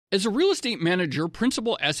As a real estate manager,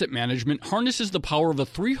 Principal Asset Management harnesses the power of a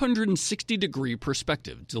 360-degree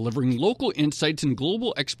perspective, delivering local insights and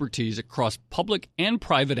global expertise across public and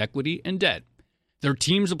private equity and debt. Their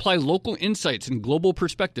teams apply local insights and global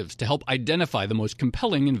perspectives to help identify the most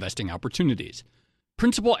compelling investing opportunities.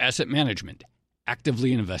 Principal Asset Management.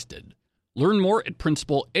 Actively invested. Learn more at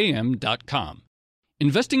principalam.com.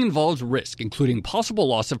 Investing involves risk, including possible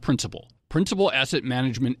loss of principal. Principal Asset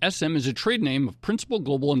Management SM is a trade name of Principal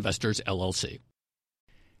Global Investors, LLC.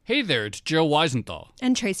 Hey there, it's Joe Weisenthal.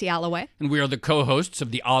 And Tracy Alloway. And we are the co-hosts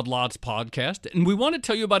of the Odd Lots podcast. And we want to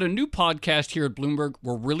tell you about a new podcast here at Bloomberg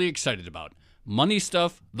we're really excited about. Money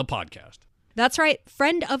Stuff, the podcast. That's right.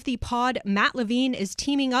 Friend of the pod, Matt Levine, is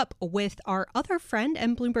teaming up with our other friend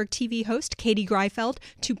and Bloomberg TV host, Katie Greifeld,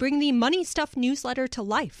 to bring the Money Stuff newsletter to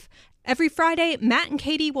life. Every Friday, Matt and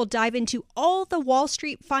Katie will dive into all the Wall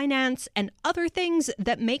Street finance and other things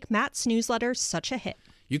that make Matt's newsletter such a hit.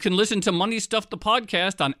 You can listen to Money Stuff, the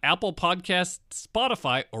podcast on Apple Podcasts,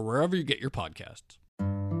 Spotify, or wherever you get your podcasts.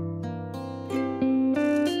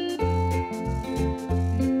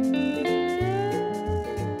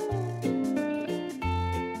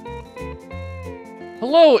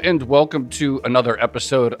 Hello and welcome to another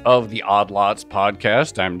episode of the Odd Lots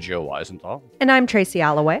podcast. I'm Joe Weisenthal. And I'm Tracy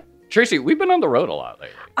Alloway. Tracy, we've been on the road a lot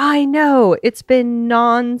lately. I know. It's been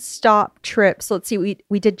non-stop trips. Let's see.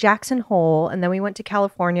 We did Jackson Hole, and then we went to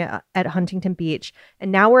California at Huntington Beach.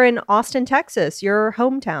 And now we're in Austin, Texas, your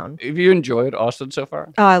hometown. Have you enjoyed Austin so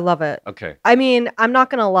far? Oh, I love it. Okay. I mean, I'm not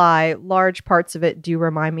going to lie. Large parts of it do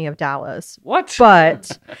remind me of Dallas. What?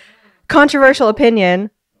 But controversial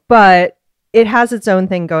opinion, but it has its own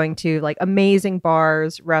thing going to, like amazing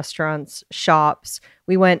bars, restaurants, shops.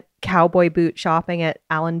 We went cowboy boot shopping at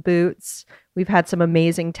Allen Boots. We've had some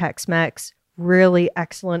amazing Tex-Mex, really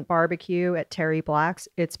excellent barbecue at Terry Black's.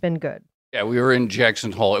 It's been good. Yeah, we were in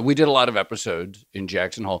Jackson Hole. We did a lot of episodes in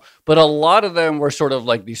Jackson Hole, but a lot of them were sort of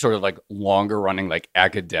like these sort of like longer running, like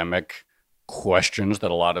academic questions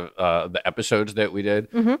that a lot of the episodes that we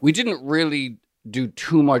did. Mm-hmm. We didn't really do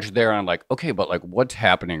too much there on like, okay, but like what's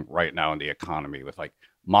happening right now in the economy with like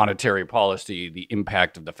monetary policy, the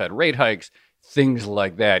impact of the Fed rate hikes, things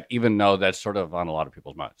like that, even though that's sort of on a lot of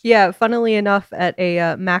people's minds. Yeah, funnily enough, at a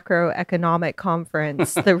macroeconomic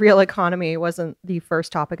conference, the real economy wasn't the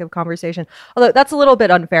first topic of conversation. Although that's a little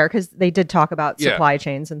bit unfair because they did talk about supply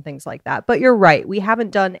chains and things like that. But you're right. We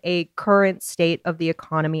haven't done a current state of the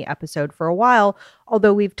economy episode for a while,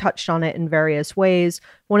 although we've touched on it in various ways.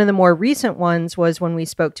 One of the more recent ones was when we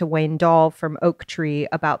spoke to Wayne Dahl from Oaktree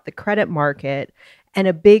about the credit market. And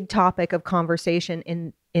a big topic of conversation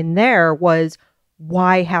in there was,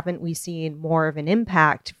 why haven't we seen more of an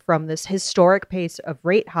impact from this historic pace of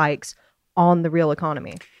rate hikes on the real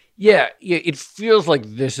economy? Yeah, it feels like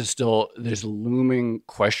this is still this looming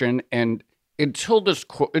question. And until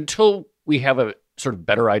we have a sort of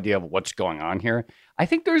better idea of what's going on here, I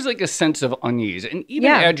think there's like a sense of unease. And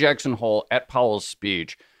even at Jackson Hole, at Powell's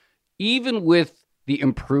speech, even with the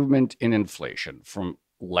improvement in inflation from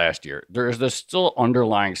last year, there is this still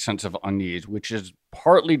underlying sense of unease, which is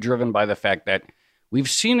partly driven by the fact that we've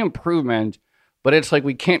seen improvement, but it's like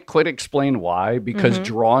we can't quite explain why, because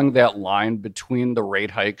drawing that line between the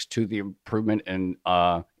rate hikes to the improvement in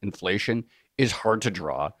inflation is hard to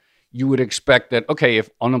draw. You would expect that, okay, if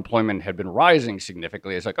unemployment had been rising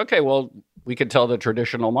significantly, it's like, okay, well, we could tell the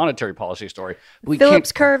traditional monetary policy story.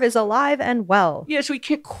 Phillips curve is alive and well. Yeah, so we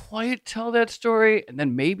can't quite tell that story. And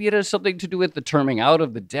then maybe it has something to do with the terming out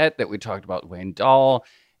of the debt that we talked about, Wayne Dahl.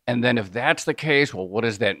 And then if that's the case, well, what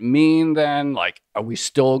does that mean then? Like, are we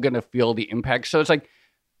still going to feel the impact? So it's like,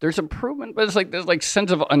 there's improvement, but it's like there's like sense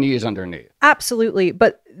of unease underneath. Absolutely.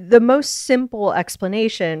 But the most simple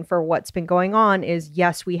explanation for what's been going on is,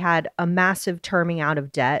 yes, we had a massive terming out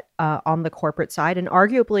of debt on the corporate side, and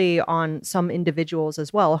arguably on some individuals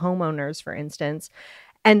as well, homeowners, for instance.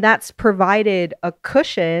 And that's provided a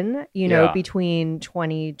cushion, between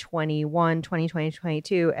 2021,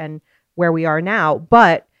 2022, and where we are now.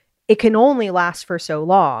 But it can only last for so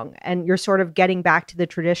long. And you're sort of getting back to the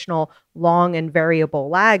traditional long and variable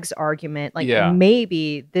lags argument. Like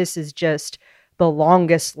maybe this is just the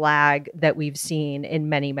longest lag that we've seen in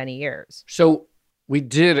many, many years. So we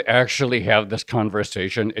did actually have this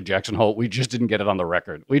conversation at Jackson Hole. We just didn't get it on the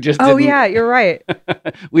record. We just didn't. Oh, yeah, you're right.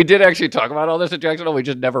 We did actually talk about all this at Jackson Hole. We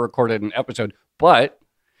just never recorded an episode. But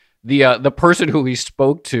the person who we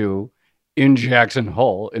spoke to in Jackson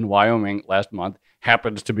Hole in Wyoming last month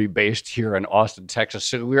happens to be based here in Austin, Texas.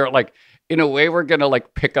 So we are like, in a way, we're going to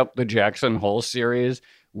like pick up the Jackson Hole series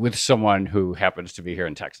with someone who happens to be here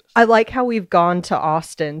in Texas. I like how we've gone to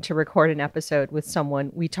Austin to record an episode with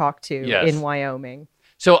someone we talked to in Wyoming.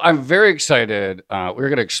 So I'm very excited. We're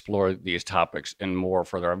going to explore these topics and more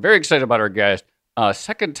further. I'm very excited about our guest.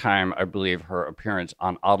 Second time, I believe, her appearance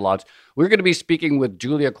on Odd Lots. We're going to be speaking with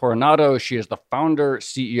Julia Coronado. She is the founder,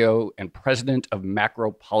 CEO, and president of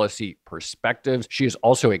Macro Policy Perspectives. She is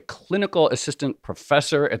also a clinical assistant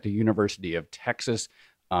professor at the University of Texas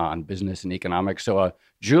on business and economics. So,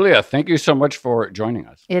 Julia, thank you so much for joining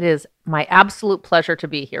us. It is my absolute pleasure to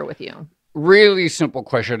be here with you. Really simple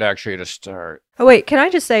question, actually, to start. Oh, wait, can I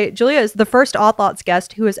just say, Julia is the first Odd Lots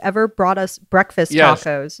guest who has ever brought us breakfast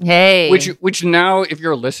tacos. Hey. Which now, if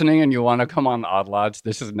you're listening and you want to come on Odd Lots,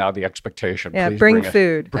 this is now the expectation. Yeah, Please bring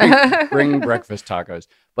food. Bring breakfast tacos.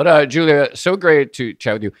 But Julia, so great to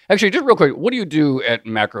chat with you. Actually, just real quick, what do you do at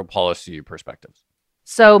Macro Policy Perspectives?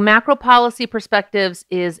 So Macro Policy Perspectives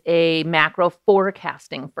is a macro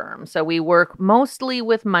forecasting firm. So we work mostly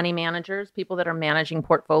with money managers, people that are managing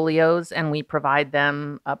portfolios, and we provide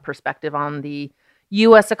them a perspective on the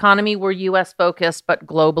U.S. economy. We're U.S. focused, but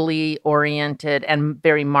globally oriented and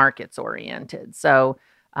very markets oriented. So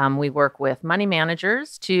we work with money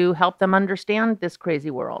managers to help them understand this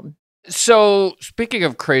crazy world. So speaking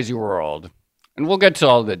of crazy world, and we'll get to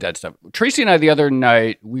all the dead stuff. Tracy and I, the other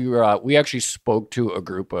night, we actually spoke to a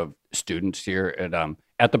group of students here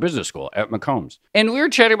at the business school at McCombs. And we were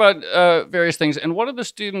chatting about various things. And one of the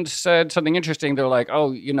students said something interesting. They're like,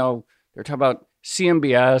 they're talking about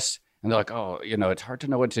CMBS. And they're like, it's hard to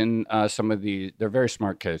know what's in some of these. They're very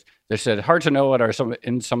smart kids. They said, hard to know what are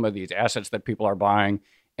in some of these assets that people are buying.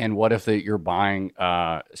 And what if you're buying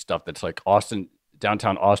stuff that's like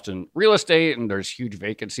downtown Austin real estate, and there's huge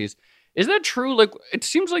vacancies. Is that true? Like, it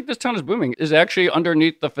seems like this town is booming. Is actually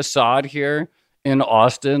underneath the facade here in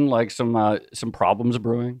Austin, like some problems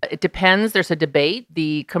brewing? It depends. There's a debate.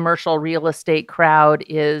 The commercial real estate crowd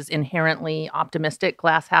is inherently optimistic,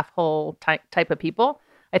 glass half full type of people.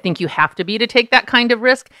 I think you have to be to take that kind of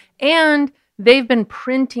risk. And they've been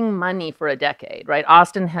printing money for a decade, right?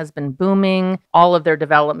 Austin has been booming. All of their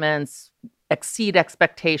developments exceed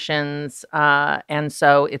expectations. And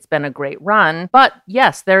so it's been a great run. But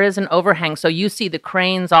yes, there is an overhang. So you see the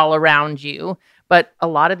cranes all around you, but a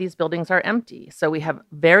lot of these buildings are empty. So we have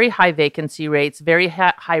very high vacancy rates, very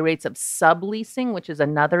high rates of subleasing, which is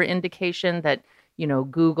another indication that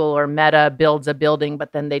Google or Meta builds a building,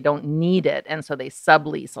 but then they don't need it. And so they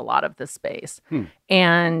sublease a lot of the space.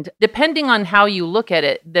 And depending on how you look at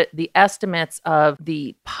it, the estimates of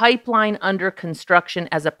the pipeline under construction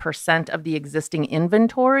as a percent of the existing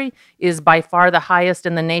inventory is by far the highest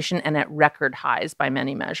in the nation and at record highs by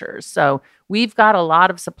many measures. So we've got a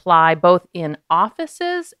lot of supply, both in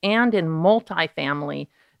offices and in multifamily,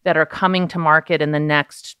 that are coming to market in the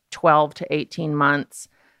next 12 to 18 months.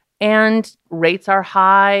 And rates are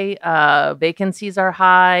high, vacancies are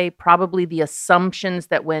high. Probably the assumptions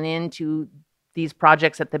that went into these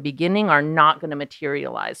projects at the beginning are not going to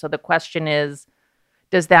materialize. So the question is,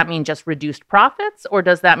 does that mean just reduced profits, or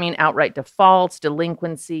does that mean outright defaults,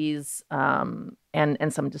 delinquencies,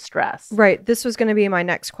 and some distress? Right. This was going to be my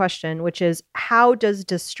next question, which is, how does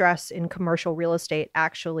distress in commercial real estate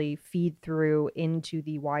actually feed through into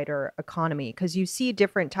the wider economy? Because you see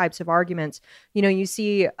different types of arguments. You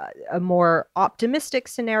see a more optimistic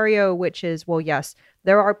scenario, which is, well, yes,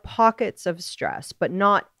 there are pockets of stress, but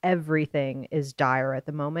not everything is dire at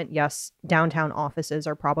the moment. Yes, downtown offices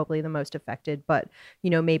are probably the most affected, but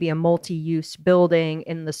maybe a multi-use building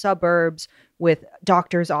in the suburbs with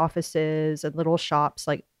doctors' offices and little shops,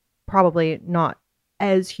 like, probably not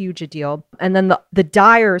as huge a deal. And then the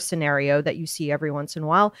dire scenario that you see every once in a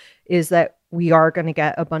while is that we are going to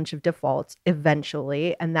get a bunch of defaults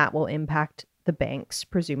eventually, and that will impact the banks,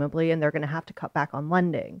 presumably, and they're going to have to cut back on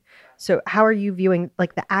lending. So how are you viewing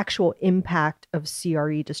like the actual impact of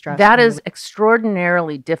CRE distress? That is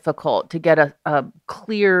extraordinarily difficult to get a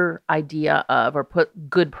clear idea of, or put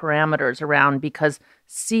good parameters around, because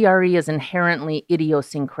CRE is inherently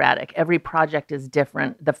idiosyncratic. Every project is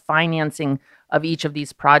different. The financing of each of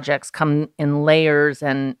these projects come in layers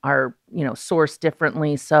and are, sourced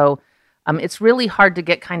differently. So it's really hard to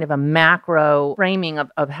get kind of a macro framing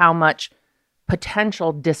of how much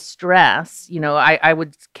potential distress. I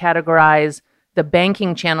would categorize the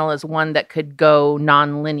banking channel as one that could go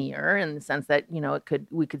nonlinear, in the sense that,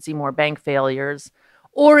 we could see more bank failures,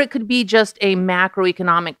 or it could be just a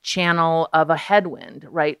macroeconomic channel of a headwind,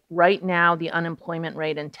 right? Right now, the unemployment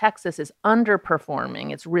rate in Texas is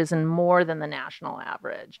underperforming. It's risen more than the national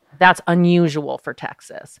average. That's unusual for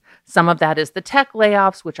Texas. Some of that is the tech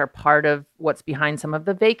layoffs, which are part of what's behind some of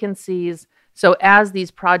the vacancies. So as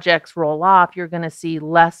these projects roll off, you're going to see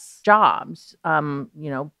less jobs.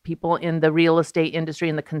 People in the real estate industry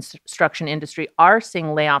and the construction industry are seeing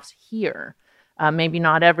layoffs here. maybe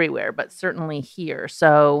not everywhere, but certainly here.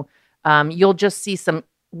 So you'll just see some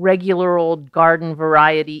regular old garden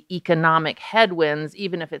variety economic headwinds,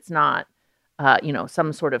 even if it's not,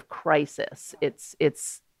 some sort of crisis.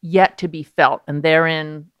 It's yet to be felt, and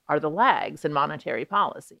therein are the lags in monetary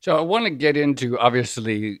policy. So I want to get into,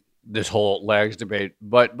 obviously, this whole lags debate.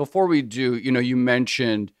 But before we do, you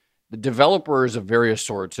mentioned the developers of various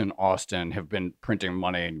sorts in Austin have been printing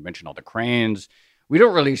money, and you mentioned all the cranes. We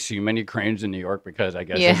don't really see many cranes in New York because I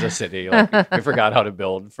guess as a city, we forgot how to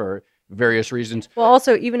build for various reasons. Well,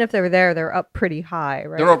 also, even if they're there, they're up pretty high,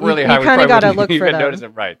 right? They're up really high. You kind of got to look for them. Notice it,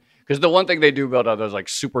 right? Because the one thing they do build are those like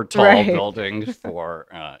super tall buildings for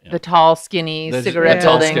the tall, skinny cigarette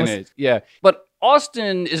buildings. Yeah, but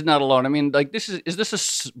Austin is not alone. I mean, like, is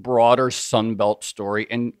this a broader Sunbelt story?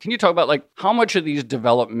 And can you talk about like how much of these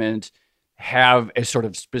developments have a sort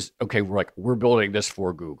of we're building this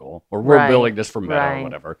for Google, or we're building this for Meta or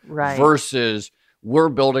whatever, versus we're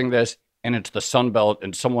building this and it's the Sunbelt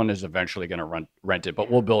and someone is eventually going to rent it, but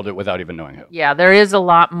we'll build it without even knowing who. Yeah, there is a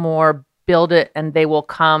lot more build it and they will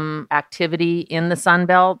come activity in the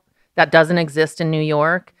Sunbelt that doesn't exist in New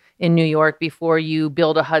York. In New York, before you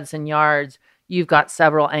build a Hudson Yards, you've got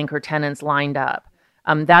several anchor tenants lined up.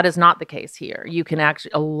 That is not the case here. You can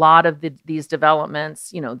actually, a lot of these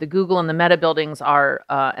developments, the Google and the Meta buildings are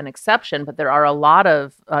an exception, but there are a lot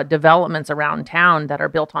of developments around town that are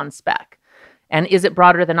built on spec. And is it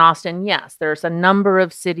broader than Austin? Yes. There's a number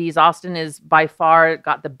of cities. Austin is by far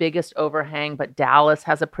got the biggest overhang, but Dallas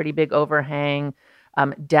has a pretty big overhang.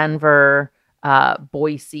 Denver,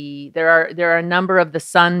 Boise. There are a number of the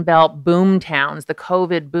Sun Belt boom towns, the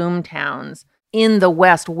COVID boom towns in the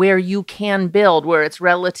West where you can build, where it's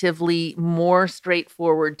relatively more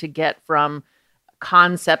straightforward to get from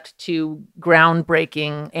concept to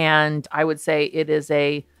groundbreaking. And I would say it is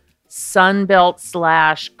a Sunbelt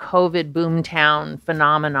 / COVID boomtown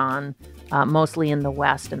phenomenon, mostly in the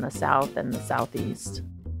West and the South and the Southeast.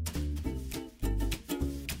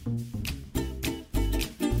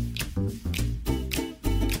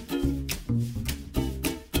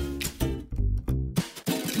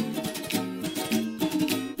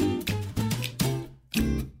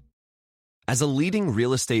 As a leading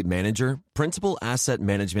real estate manager, Principal Asset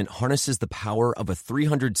Management harnesses the power of a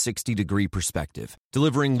 360-degree perspective,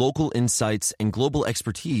 delivering local insights and global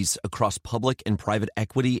expertise across public and private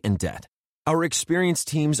equity and debt. Our experienced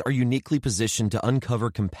teams are uniquely positioned to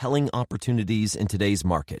uncover compelling opportunities in today's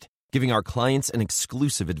market, giving our clients an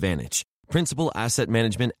exclusive advantage. Principal Asset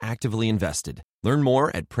Management actively invested. Learn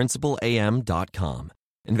more at principalam.com.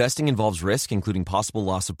 Investing involves risk, including possible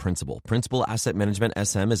loss of principal. Principal Asset Management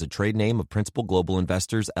SM is a trade name of Principal Global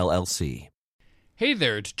Investors, LLC. Hey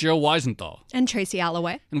there, it's Joe Weisenthal. And Tracy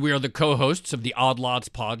Alloway. And we are the co-hosts of the Odd Lots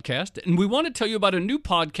podcast. And we want to tell you about a new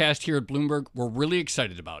podcast here at Bloomberg we're really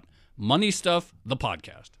excited about. Money Stuff, the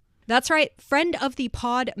podcast. That's right. Friend of the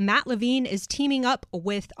pod, Matt Levine, is teaming up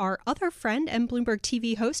with our other friend and Bloomberg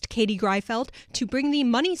TV host, Katie Greifeld, to bring the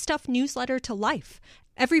Money Stuff newsletter to life.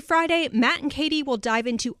 Every Friday, Matt and Katie will dive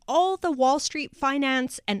into all the Wall Street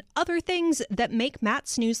finance and other things that make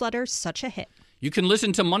Matt's newsletter such a hit. You can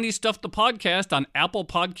listen to Money Stuff, the podcast on Apple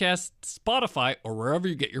Podcasts, Spotify, or wherever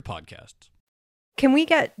you get your podcasts. Can we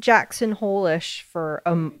get Jackson Hole-ish for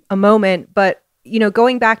a moment? But,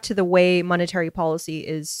 going back to the way monetary policy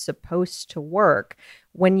is supposed to work,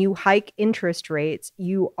 when you hike interest rates,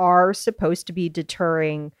 you are supposed to be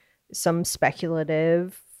deterring some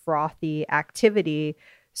speculative, frothy activity.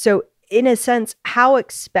 So in a sense, how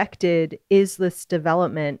expected is this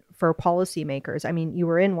development for policymakers? I mean, you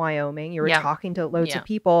were in Wyoming, you were talking to loads of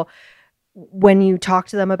people. When you talk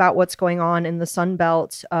to them about what's going on in the Sun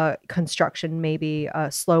Belt, construction maybe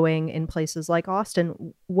slowing in places like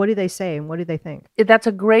Austin, what do they say and what do they think? That's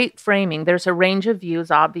a great framing. There's a range of views,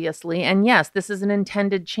 obviously. And yes, this is an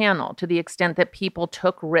intended channel to the extent that people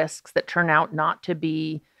took risks that turn out not to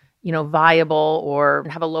be viable or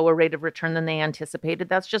have a lower rate of return than they anticipated.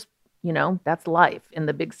 That's just, that's life in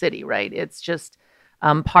the big city, right? It's just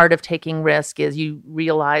part of taking risk is you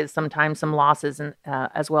realize sometimes some losses and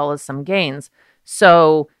as well as some gains.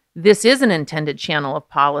 So this is an intended channel of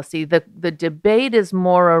policy. The debate is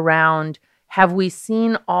more around, have we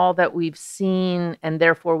seen all that we've seen and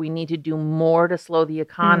therefore we need to do more to slow the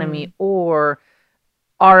economy, or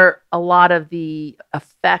are a lot of the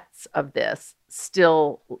effects of this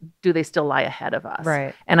do they still lie ahead of us?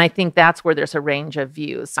 Right. And I think that's where there's a range of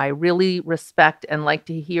views. I really respect and like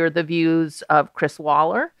to hear the views of Chris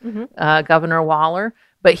Waller, Governor Waller,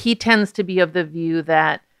 but he tends to be of the view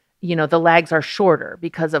that, the lags are shorter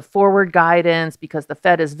because of forward guidance, because the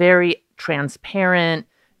Fed is very transparent,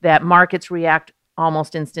 that markets react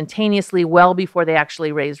almost instantaneously, well before they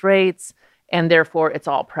actually raise rates, and therefore it's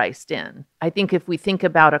all priced in. I think if we think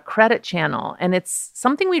about a credit channel, and it's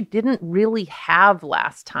something we didn't really have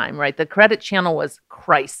last time, right? The credit channel was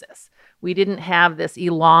crisis. We didn't have this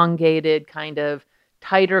elongated kind of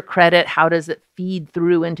tighter credit. How does it feed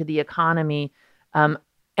through into the economy?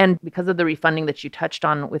 And because of the refunding that you touched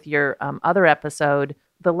on with your other episode,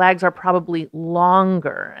 the lags are probably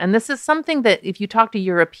longer. And this is something that if you talk to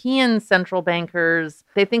European central bankers,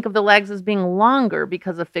 they think of the lags as being longer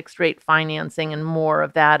because of fixed rate financing and more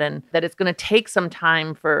of that, and that it's going to take some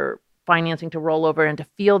time for financing to roll over and to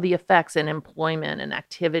feel the effects in employment and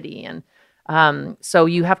activity. And so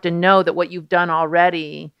you have to know that what you've done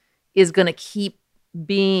already is going to keep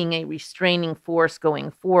being a restraining force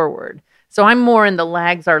going forward. So I'm more in the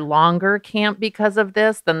lags are longer camp because of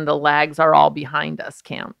this than the lags are all behind us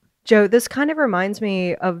camp. Joe, this kind of reminds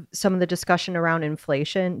me of some of the discussion around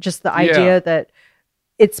inflation, just the idea that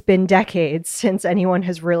it's been decades since anyone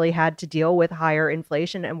has really had to deal with higher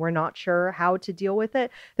inflation and we're not sure how to deal with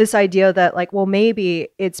it. This idea that like, well, maybe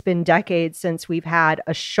it's been decades since we've had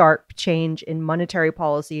a sharp change in monetary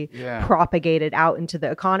policy propagated out into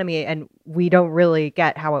the economy and we don't really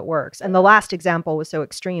get how it works. And the last example was so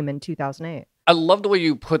extreme in 2008. I love the way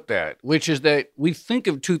you put that, which is that we think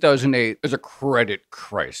of 2008 as a credit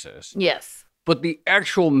crisis. Yes. But the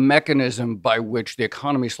actual mechanism by which the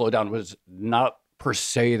economy slowed down was not per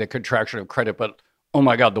se the contraction of credit, but oh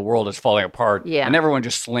my God, the world is falling apart. Yeah. And everyone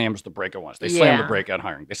just slams the brake at once. They slam the brake on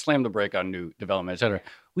hiring. They slam the brake on new development, et cetera,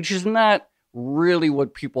 which is not really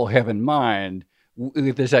what people have in mind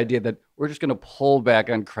with this idea that we're just going to pull back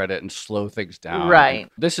on credit and slow things down. Right.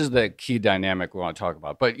 This is the key dynamic we want to talk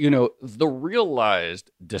about. But, you know, the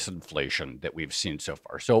realized disinflation that we've seen so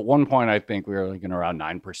far. So at one point, I think we were like around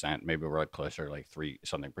 9%. Maybe we're like closer, like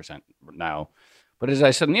 3% now. But as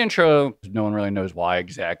I said in the intro, no one really knows why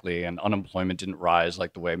exactly, and unemployment didn't rise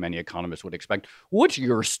like the way many economists would expect. What's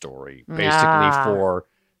your story, basically, for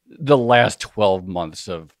the last 12 months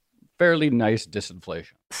of fairly nice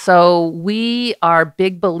disinflation? So we are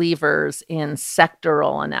big believers in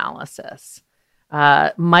sectoral analysis,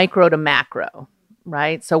 micro to macro,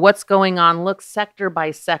 right? So what's going on? Look sector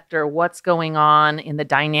by sector, what's going on in the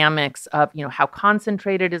dynamics of, you know, how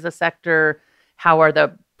concentrated is a sector? How are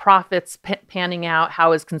the profits panning out?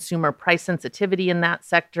 How is consumer price sensitivity in that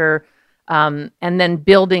sector? And then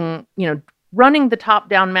building, you know, running the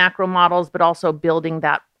top-down macro models, but also building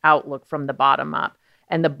that outlook from the bottom up.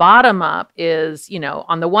 And the bottom up is, you know,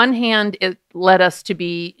 on the one hand, it led us to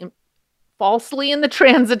be falsely in the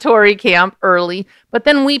transitory camp early, but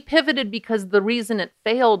then we pivoted because the reason it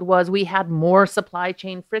failed was we had more supply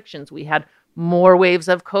chain frictions. We had more waves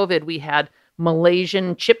of COVID. We had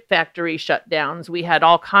Malaysian chip factory shutdowns. We had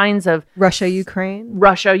all kinds of Russia-Ukraine,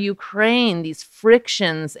 these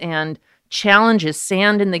frictions and challenges,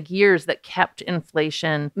 sand in the gears that kept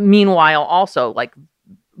inflation. Meanwhile, also like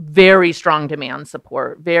very strong demand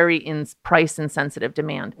support, very price insensitive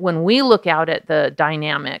demand. When we look out at the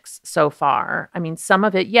dynamics so far, I mean, some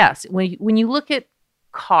of it, yes. When you look at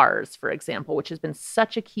cars, for example, which has been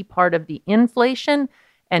such a key part of the inflation,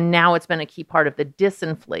 and now it's been a key part of the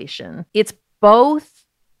disinflation, it's both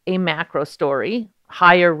a macro story,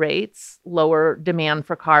 higher rates, lower demand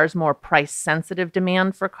for cars, more price-sensitive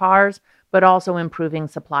demand for cars, but also improving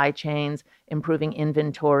supply chains, improving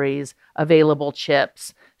inventories, available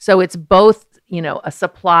chips. So it's both, you know, a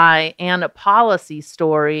supply and a policy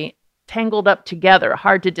story tangled up together,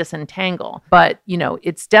 hard to disentangle. But, you know,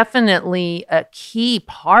 it's definitely a key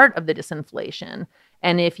part of the disinflation.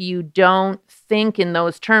 And if you don't think in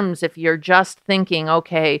those terms, if you're just thinking,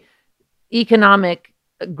 okay, economic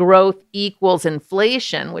growth equals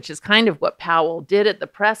inflation, which is kind of what Powell did at the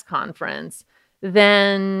press conference,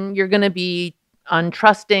 then you're going to be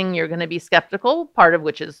untrusting, you're going to be skeptical, part of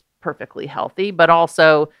which is perfectly healthy, but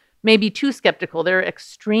also maybe too skeptical. They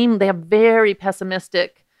have very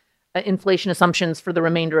pessimistic inflation assumptions for the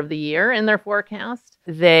remainder of the year in their forecast.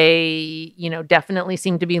 They, you know, definitely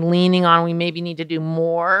seem to be leaning on we maybe need to do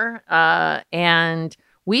more. And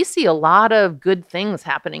we see a lot of good things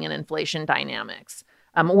happening in inflation dynamics.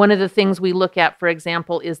 One of the things we look at, for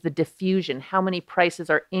example, is the diffusion, how many prices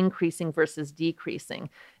are increasing versus decreasing.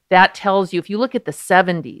 That tells you, if you look at the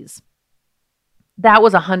 70s, that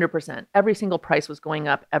was 100%. Every single price was going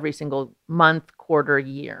up every single month, quarter,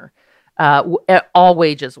 year. All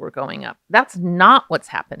wages were going up. That's not what's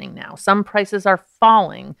happening now. Some prices are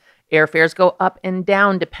falling. Airfares go up and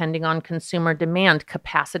down depending on consumer demand.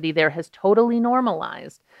 Capacity there has totally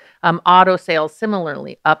normalized. Auto sales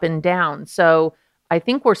similarly up and down. So I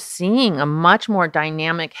think we're seeing a much more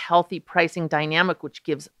dynamic, healthy pricing dynamic, which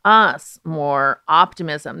gives us more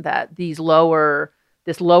optimism that this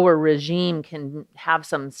lower regime can have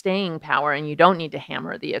some staying power, and you don't need to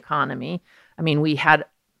hammer the economy. I mean, we had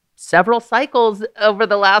several cycles over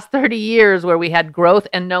the last 30 years where we had growth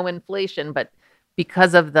and no inflation, but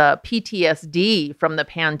because of the PTSD from the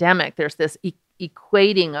pandemic, there's this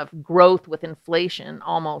equating of growth with inflation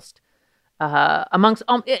almost amongst.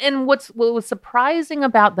 And what was surprising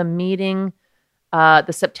about the meeting,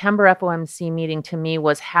 the September FOMC meeting, to me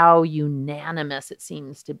was how unanimous it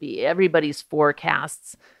seems to be. Everybody's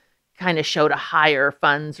forecasts kind of showed a higher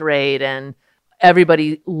funds rate, and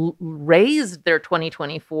everybody raised their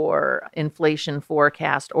 2024 inflation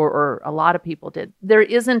forecast, or a lot of people did. There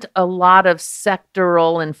isn't a lot of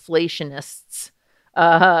sectoral inflationists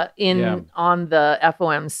on the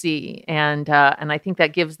FOMC, and I think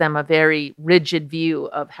that gives them a very rigid view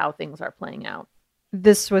of how things are playing out.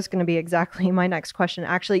 This was going to be exactly my next question.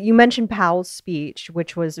 Actually, you mentioned Powell's speech,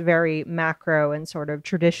 which was very macro and sort of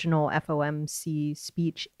traditional FOMC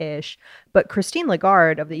speech-ish. But Christine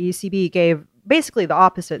Lagarde of the ECB gave basically the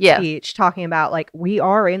opposite speech, talking about like, we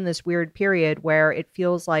are in this weird period where it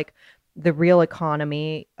feels like the real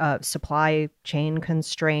economy, supply chain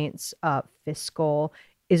constraints, fiscal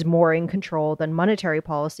is more in control than monetary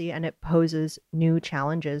policy, and it poses new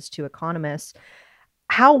challenges to economists.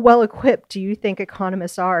 How well equipped do you think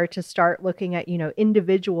economists are to start looking at,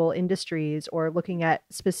 individual industries or looking at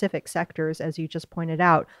specific sectors, as you just pointed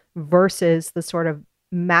out, versus the sort of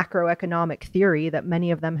macroeconomic theory that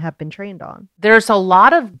many of them have been trained on? There's a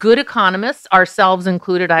lot of good economists, ourselves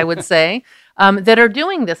included, I would say, that are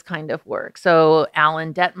doing this kind of work. So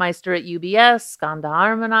Alan Detmeister at UBS, Skanda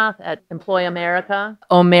Armanath at Employ America,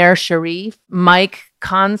 Omer Sharif, Mike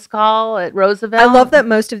Konskal at Roosevelt. I love that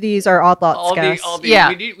most of these are Odd Lots guests.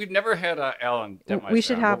 We've never had Alan Detmeister. We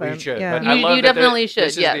should have him. We should. Yeah. You definitely should.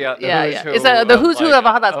 It's the who's who of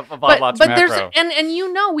Odd Lots. But there's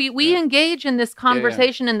we engage in this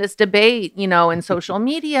conversation and this debate, in social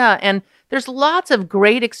media, and there's lots of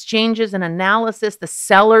great exchanges and analysis. The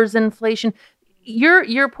sellers inflation.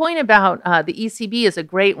 Your point about the ECB is a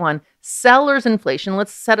great one. Sellers inflation.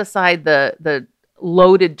 Let's set aside the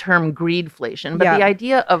loaded term greedflation, but the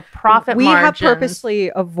idea of profit margins. We have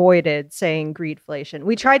purposely avoided saying greedflation.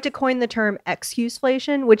 We tried to coin the term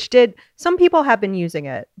excuseflation, which some people have been using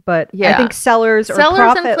it, but I think sellers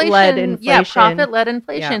profit-led inflation. Yeah, profit-led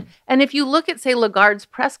inflation. Yeah. And if you look at, say, Lagarde's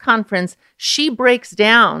press conference, she breaks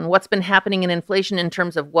down what's been happening in inflation in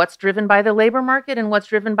terms of what's driven by the labor market and what's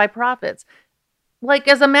driven by profits. Like,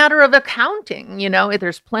 as a matter of accounting,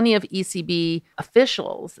 there's plenty of ECB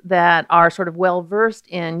officials that are sort of well-versed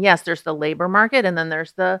in, yes, there's the labor market, and then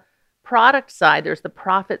there's the product side, there's the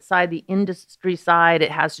profit side, the industry side.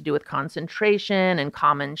 It has to do with concentration and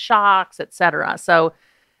common shocks, et cetera. So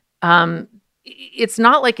it's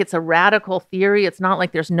not like it's a radical theory. It's not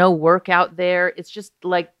like there's no work out there. It's just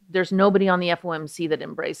like there's nobody on the FOMC that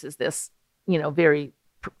embraces this, very,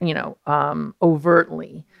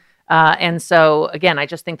 overtly. And so, again, I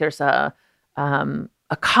just think there's a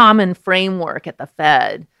common framework at the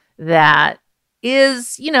Fed that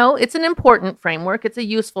is, it's an important framework. It's a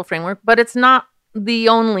useful framework, but it's not the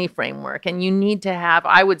only framework. And you need to have,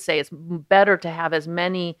 I would say it's better to have as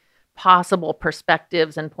many possible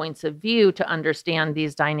perspectives and points of view to understand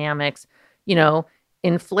these dynamics.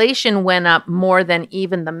 Inflation went up more than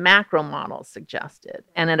even the macro models suggested,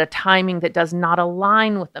 and at a timing that does not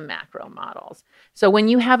align with the macro models. So when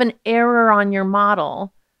you have an error on your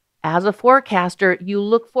model, as a forecaster, you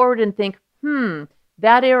look forward and think,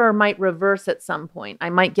 that error might reverse at some point. I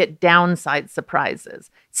might get downside surprises.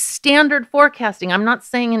 Standard forecasting. I'm not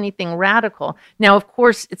saying anything radical. Now, of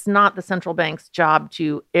course, it's not the central bank's job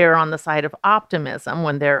to err on the side of optimism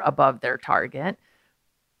when they're above their target.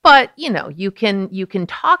 But, you can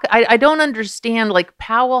talk. I don't understand, like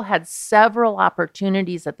Powell had several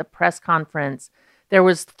opportunities at the press conference. There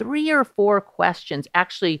was 3 or 4 questions.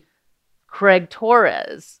 Actually, Craig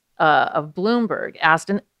Torres of Bloomberg asked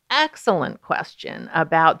an excellent question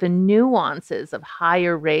about the nuances of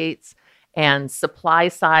higher rates and supply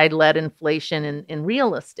side led inflation in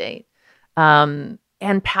real estate.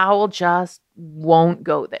 And Powell just won't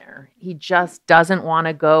go there. He just doesn't want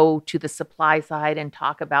to go to the supply side and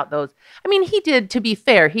talk about those. I mean, he did, to be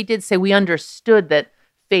fair, he did say we understood that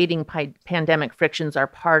fading pandemic frictions are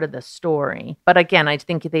part of the story. But again, I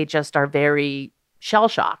think they just are very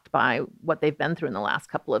shell-shocked by what they've been through in the last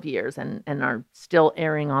couple of years and are still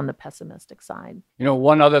erring on the pessimistic side.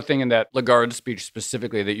 One other thing in that Lagarde speech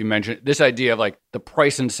specifically that you mentioned, this idea of like the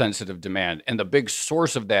price insensitive demand, and the big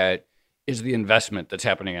source of that is the investment that's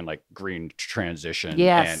happening in like green transition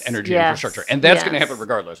Yes, and energy yes, infrastructure. And that's going to yes. happen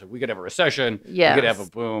regardless. If we could have a recession, we Yes. could have a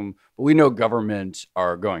boom, but we know governments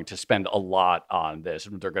are going to spend a lot on this.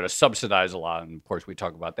 And they're going to subsidize a lot. And of course, we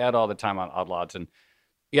talk about that all the time on Odd Lots. And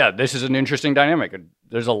yeah, this is an interesting dynamic.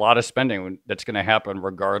 There's a lot of spending that's going to happen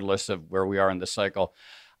regardless of where we are in the cycle.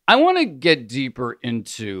 I want to get deeper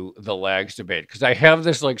into the lags debate because I have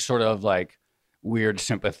this like sort of like weird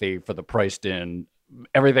sympathy for the priced in.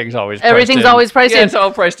 Everything's always priced in. It's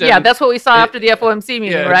all priced in. Yeah, that's what we saw after the FOMC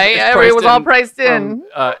meeting, right? It was all priced in.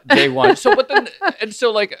 Day one. So, but then, and so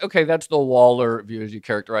like, okay, that's the Waller view as you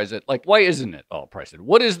characterize it. Like, why isn't it all priced in?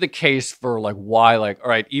 What is the case for like why? Like, all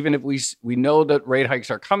right, even if we know that rate hikes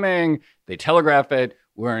are coming, they telegraph it.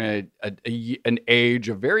 We're in an age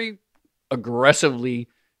of very aggressively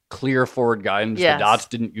clear forward guidance. Yes. The dots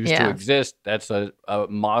didn't used to Yes. exist. That's a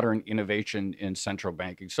modern innovation in central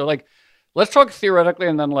banking. So like, let's talk theoretically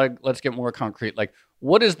and then like, let's get more concrete. Like,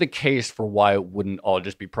 what is the case for why it wouldn't all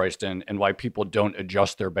just be priced in and why people don't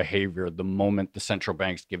adjust their behavior the moment the central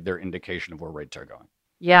banks give their indication of where rates are going?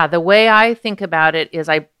 Yeah, the way I think about it is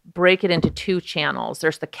I break it into two channels.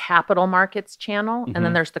 There's the capital markets channel, and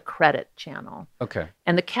then there's the credit channel. Okay.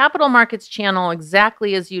 And the capital markets channel,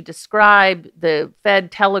 exactly as you describe, the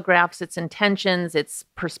Fed telegraphs its intentions, its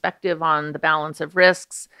perspective on the balance of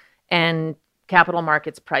risks, and capital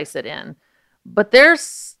markets price it in. But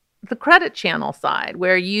there's the credit channel side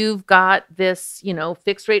where you've got this,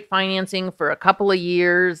 fixed rate financing for a couple of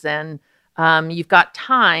years and you've got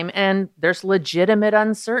time and there's legitimate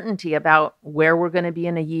uncertainty about where we're going to be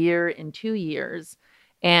in a year, in 2 years.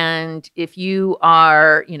 And if you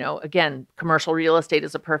are, again, commercial real estate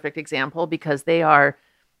is a perfect example because they are,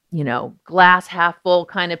 glass half full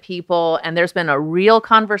kind of people. And there's been a real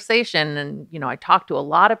conversation. And, I talk to a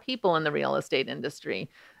lot of people in the real estate industry.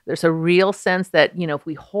 There's a real sense that, if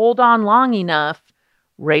we hold on long enough,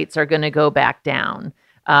 rates are going to go back down.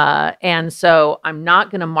 And so I'm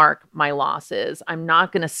not going to mark my losses. I'm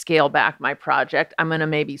not going to scale back my project. I'm going to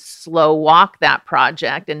maybe slow walk that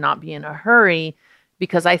project and not be in a hurry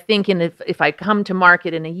because I think if I come to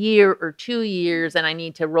market in a year or 2 years and I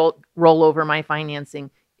need to roll over my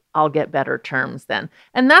financing, I'll get better terms then.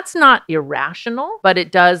 And that's not irrational, but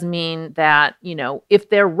it does mean that, if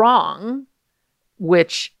they're wrong,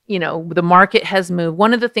 which, the market has moved.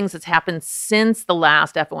 One of the things that's happened since the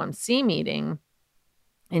last FOMC meeting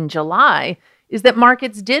in July is that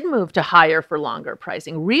markets did move to higher for longer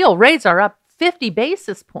pricing. Real rates are up 50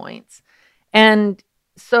 basis points. And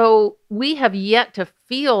so we have yet to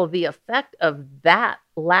feel the effect of that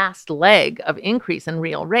last leg of increase in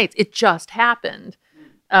real rates. It just happened.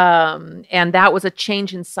 And that was a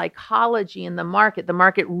change in psychology in the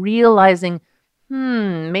market realizing,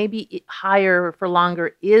 maybe higher for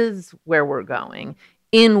longer is where we're going,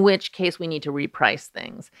 in which case we need to reprice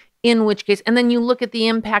things, in which case, and then you look at the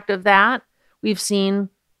impact of that. We've seen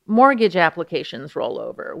mortgage applications roll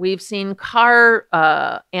over. We've seen car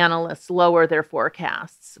analysts lower their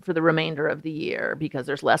forecasts for the remainder of the year because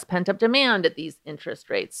there's less pent-up demand at these interest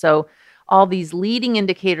rates. So all these leading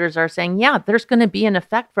indicators are saying, yeah, there's going to be an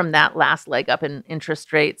effect from that last leg up in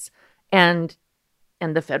interest rates. And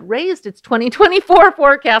the Fed raised its 2024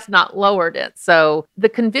 forecast, not lowered it. So the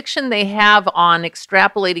conviction they have on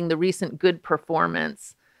extrapolating the recent good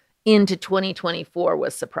performance into 2024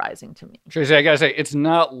 was surprising to me. Tracy, I got to say, it's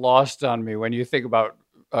not lost on me when you think about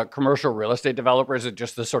commercial real estate developers, it's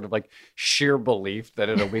just this sort of like sheer belief that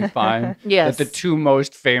it'll be fine. Yes. That the two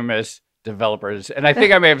most famous developers, and I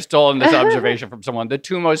think I may have stolen this observation from someone, the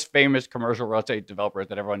two most famous commercial real estate developers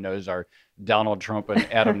that everyone knows are Donald Trump and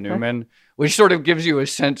Adam Newman, which sort of gives you a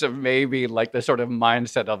sense of maybe like the sort of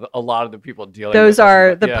mindset of a lot of the people dealing with Those this.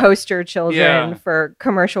 are the poster children Yeah. for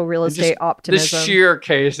commercial real estate optimism.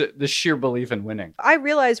 The sheer belief in winning. I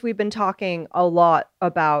realize we've been talking a lot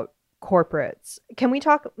about corporates. Can we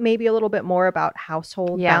talk maybe a little bit more about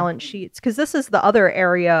household balance sheets? Because this is the other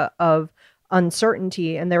area of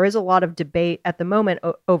uncertainty, and there is a lot of debate at the moment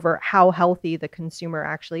over how healthy the consumer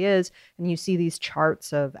actually is. And you see these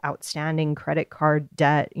charts of outstanding credit card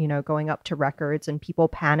debt, going up to records, and people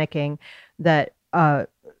panicking that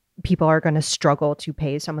people are going to struggle to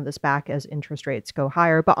pay some of this back as interest rates go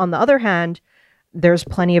higher. But on the other hand, there's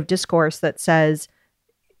plenty of discourse that says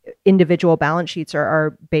individual balance sheets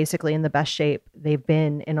are basically in the best shape they've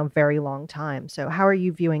been in a very long time. So how are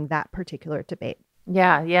you viewing that particular debate?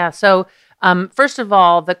 Yeah. So first of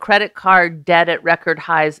all, the credit card debt at record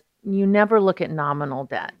highs, you never look at nominal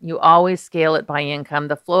debt. You always scale it by income.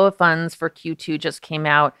 The flow of funds for Q2 just came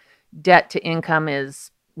out. Debt to income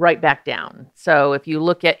is right back down. So if you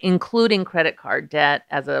look at including credit card debt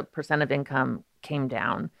as a percent of income came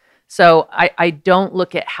down. So I don't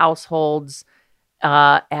look at households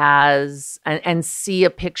as and see a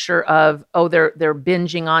picture of, oh, they're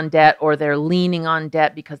binging on debt or they're leaning on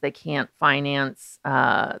debt because they can't finance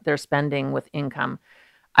their spending with income.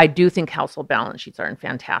 I do think household balance sheets are in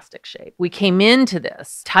fantastic shape. We came into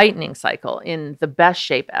this tightening cycle in the best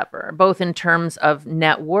shape ever, both in terms of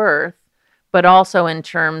net worth, but also in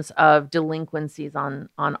terms of delinquencies on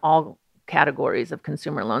all categories of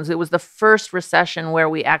consumer loans. It was the first recession where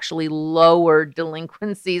we actually lowered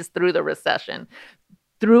delinquencies through the recession.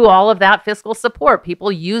 Through all of that fiscal support, people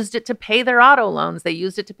used it to pay their auto loans. They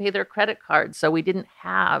used it to pay their credit cards. So we didn't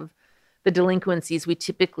have the delinquencies we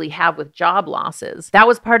typically have with job losses. That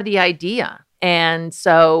was part of the idea. And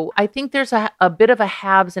so I think there's a bit of a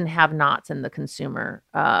haves and have-nots in the consumer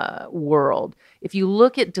world. If you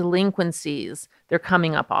look at delinquencies, they're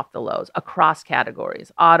coming up off the lows across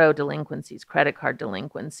categories: auto delinquencies, credit card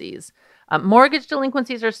delinquencies. Mortgage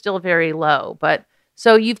delinquencies are still very low. But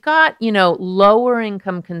so you've got, lower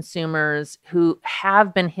income consumers who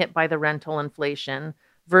have been hit by the rental inflation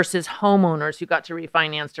versus homeowners who got to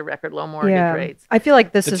refinance to record low mortgage rates. I feel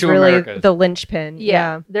like this is really the linchpin.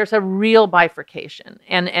 Yeah. There's a real bifurcation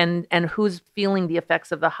and who's feeling the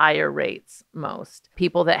effects of the higher rates most.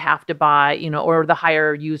 People that have to buy, or the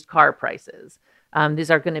higher used car prices. These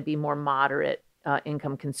are going to be more moderate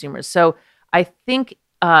income consumers. So I think,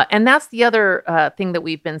 and that's the other thing that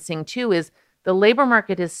we've been seeing too, is the labor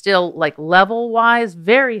market is still level-wise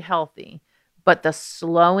very healthy. But the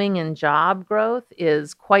slowing in job growth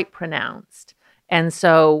is quite pronounced. And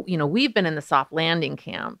so, we've been in the soft landing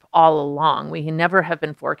camp all along. We never have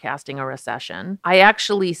been forecasting a recession. I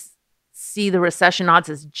actually see the recession odds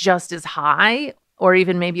as just as high, or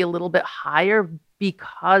even maybe a little bit higher,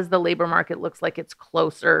 because the labor market looks like it's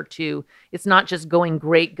closer to, it's not just going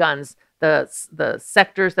great guns. The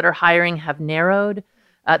sectors that are hiring have narrowed.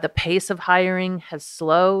 The pace of hiring has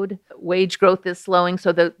slowed. Wage growth is slowing.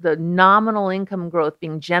 So the nominal income growth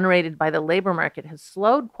being generated by the labor market has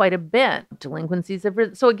slowed quite a bit. Delinquencies have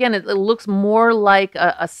risen. So again, it looks more like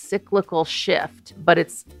a cyclical shift, but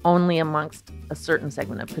it's only amongst a certain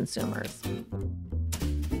segment of consumers.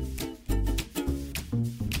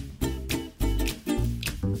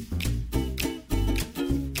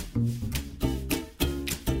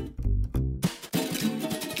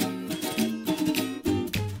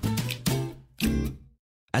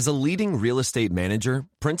 As a leading real estate manager,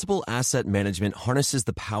 Principal Asset Management harnesses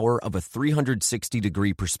the power of a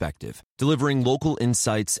 360-degree perspective, delivering local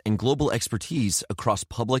insights and global expertise across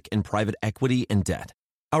public and private equity and debt.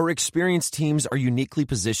 Our experienced teams are uniquely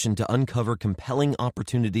positioned to uncover compelling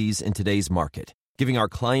opportunities in today's market, giving our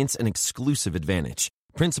clients an exclusive advantage.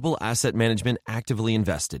 Principal Asset Management actively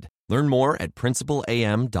invested. Learn more at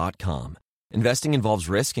principalam.com. Investing involves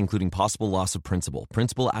risk, including possible loss of principal.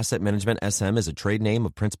 Principal Asset Management SM is a trade name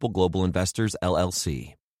of Principal Global Investors,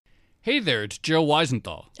 LLC. Hey there, it's Joe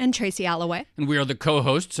Weisenthal. And Tracy Alloway. And we are the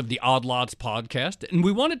co-hosts of the Odd Lots podcast. And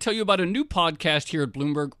we want to tell you about a new podcast here at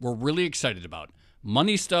Bloomberg we're really excited about.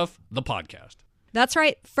 Money Stuff, the podcast. That's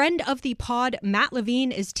right. Friend of the pod, Matt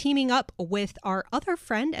Levine, is teaming up with our other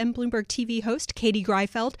friend and Bloomberg TV host, Katie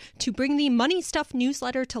Greifeld, to bring the Money Stuff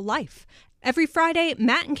newsletter to life. Every Friday,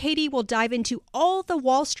 Matt and Katie will dive into all the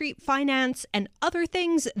Wall Street finance and other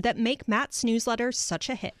things that make Matt's newsletter such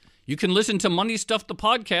a hit. You can listen to Money Stuff, the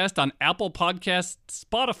podcast on Apple Podcasts,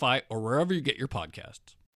 Spotify, or wherever you get your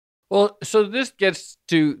podcasts. Well, so this gets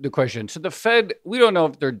to the question. So the Fed, we don't know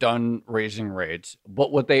if they're done raising rates,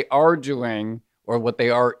 but what they are doing or what they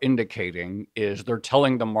are indicating is they're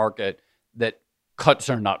telling the market that cuts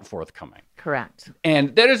are not forthcoming. Correct.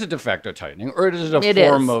 And that is a de facto tightening, or it is a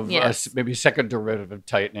form of maybe second derivative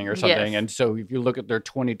tightening or something. Yes. And so if you look at their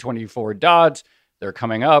 2024 dots, they're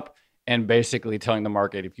coming up and basically telling the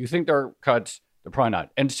market, if you think there are cuts, they're probably not.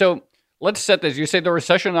 And so let's set this. You say the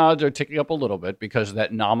recession odds are ticking up a little bit because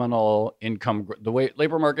that nominal income, the way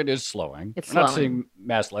labor market is slowing. It's We're not seeing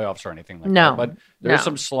mass layoffs or anything like that, but there's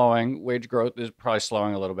some slowing. Wage growth is probably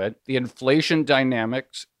slowing a little bit. The inflation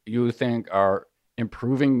dynamics, you think, are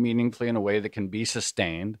improving meaningfully in a way that can be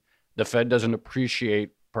sustained. The Fed doesn't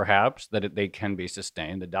appreciate, perhaps, that they can be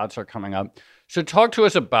sustained. The dots are coming up. So talk to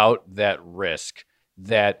us about that risk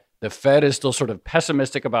that the Fed is still sort of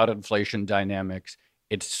pessimistic about inflation dynamics.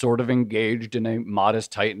 It's sort of engaged in a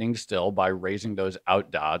modest tightening still by raising those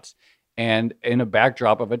out dots, and in a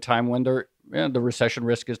backdrop of a time when the recession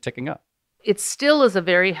risk is ticking up. It still is a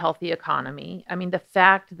very healthy economy. I mean, the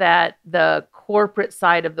fact that the corporate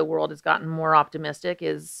side of the world has gotten more optimistic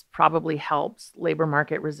probably helps labor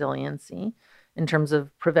market resiliency in terms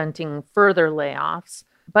of preventing further layoffs.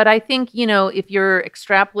 But I think, if you're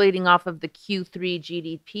extrapolating off of the Q3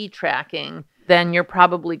 GDP tracking, then you're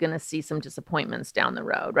probably going to see some disappointments down the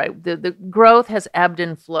road, right? The growth has ebbed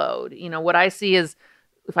and flowed. What I see is,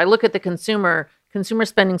 if I look at the consumer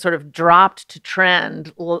spending sort of dropped to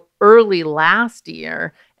trend early last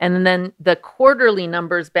year, and then the quarterly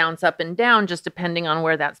numbers bounce up and down just depending on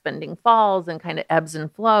where that spending falls and kind of ebbs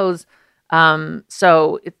and flows.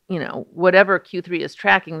 So, whatever Q3 is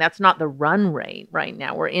tracking, that's not the run rate right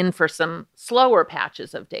now. We're in for some slower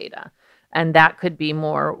patches of data, and that could be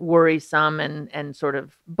more worrisome and sort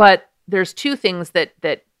of, but there's two things that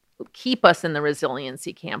keep us in the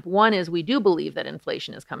resiliency camp. One is we do believe that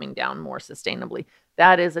inflation is coming down more sustainably.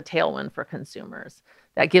 That is a tailwind for consumers.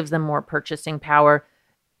 That gives them more purchasing power.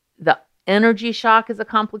 The energy shock is a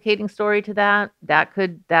complicating story to that.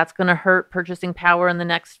 That's going to hurt purchasing power in the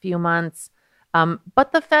next few months.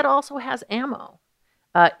 But the Fed also has ammo.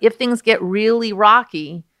 If things get really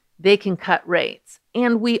rocky, they can cut rates.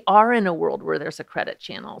 And we are in a world where there's a credit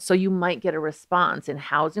channel. So you might get a response in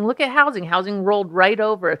housing. Look at housing. Housing rolled right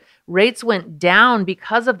over. Rates went down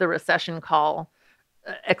because of the recession call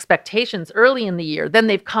expectations early in the year. Then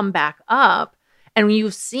they've come back up. And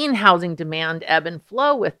you've seen housing demand ebb and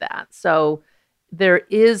flow with that. So there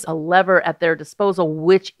is a lever at their disposal,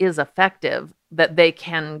 which is effective, that they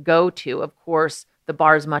can go to. Of course, the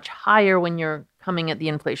bar is much higher when you're coming at the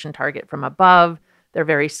inflation target from above. They're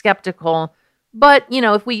very skeptical. But,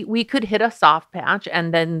 if we could hit a soft patch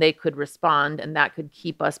and then they could respond, and that could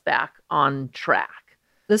keep us back on track.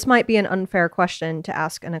 This might be an unfair question to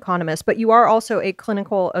ask an economist, but you are also a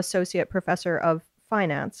clinical associate professor of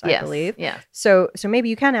finance, I believe. Yes. So maybe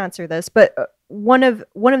you can answer this, but one of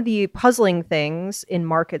the puzzling things in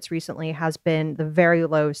markets recently has been the very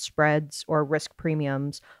low spreads or risk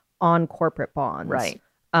premiums on corporate bonds. Right.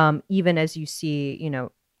 Even as you see,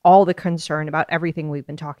 all the concern about everything we've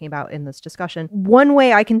been talking about in this discussion. One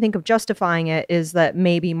way I can think of justifying it is that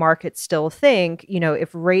maybe markets still think, if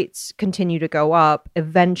rates continue to go up,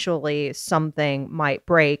 eventually something might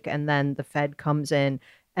break and then the Fed comes in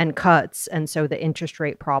and cuts. And so the interest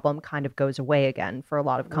rate problem kind of goes away again for a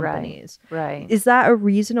lot of companies. Right. Is that a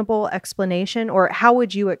reasonable explanation? Or how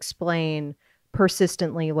would you explain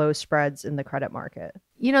persistently low spreads in the credit market?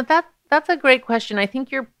 That's a great question. I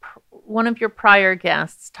think one of your prior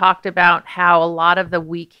guests talked about how a lot of the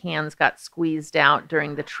weak hands got squeezed out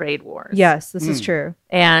during the trade wars. Yes, this is true.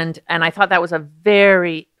 And I thought that was a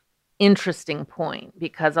very interesting point,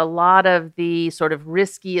 because a lot of the sort of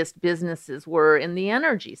riskiest businesses were in the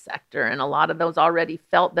energy sector, and a lot of those already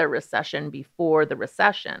felt their recession before the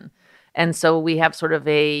recession. And so we have sort of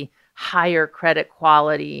a higher credit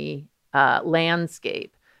quality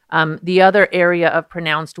landscape. The other area of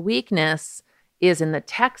pronounced weakness is in the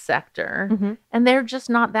tech sector, and they're just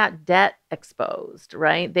not that debt exposed,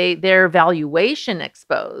 right? They're valuation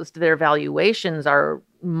exposed. Their valuations are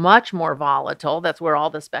much more volatile. That's where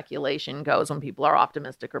all the speculation goes when people are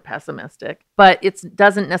optimistic or pessimistic. But it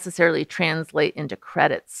doesn't necessarily translate into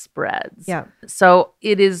credit spreads. Yeah. So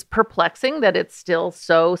it is perplexing that it's still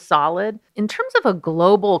so solid. In terms of a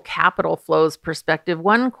global capital flows perspective,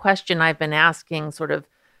 one question I've been asking sort of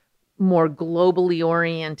more globally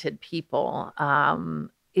oriented people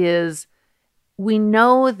is, we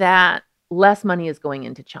know that less money is going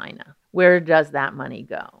into China. Where does that money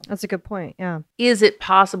go? That's a good point. Yeah. Is it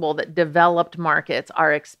possible that developed markets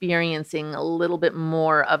are experiencing a little bit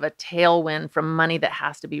more of a tailwind from money that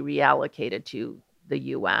has to be reallocated to the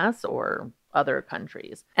US or other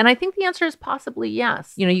countries? And I think the answer is possibly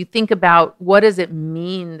yes. You think about, what does it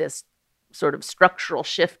mean, this sort of structural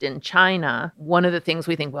shift in China? One of the things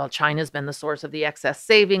we think, well, China's been the source of the excess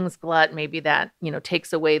savings glut. Maybe that,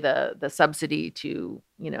 takes away the subsidy to,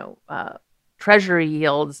 treasury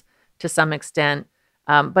yields to some extent.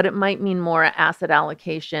 But it might mean more asset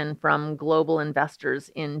allocation from global investors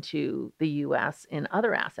into the U.S. in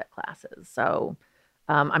other asset classes. So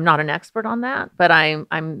I'm not an expert on that, but I'm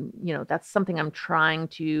that's something I'm trying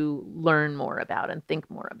to learn more about and think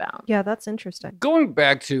more about. Yeah, that's interesting. Going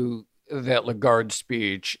back to that Lagarde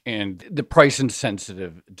speech and the price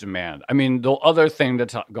insensitive demand. I mean, the other thing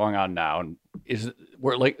that's going on now is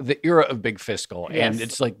we're like the era of big fiscal, and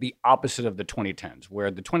it's like the opposite of the 2010s,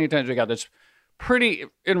 where the 2010s we got this pretty,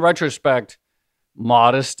 in retrospect,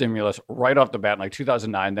 modest stimulus right off the bat in like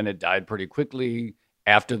 2009. Then it died pretty quickly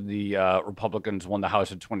after the Republicans won the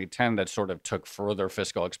House in 2010. That sort of took further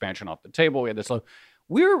fiscal expansion off the table. We had this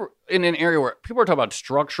we're in an area where people are talking about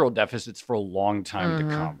structural deficits for a long time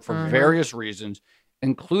to come for various reasons,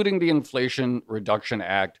 including the Inflation Reduction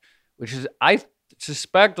Act, which is, I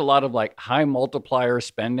suspect, a lot of like high multiplier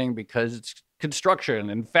spending, because it's construction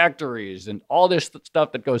and factories and all this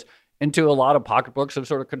stuff that goes into a lot of pocketbooks of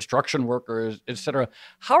sort of construction workers, et cetera.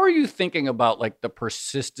 How are you thinking about like the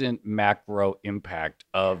persistent macro impact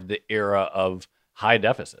of the era of high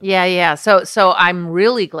deficit? Yeah. So I'm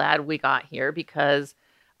really glad we got here because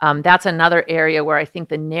that's another area where I think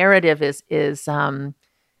the narrative is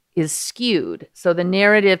skewed. So the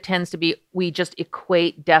narrative tends to be we just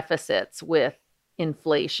equate deficits with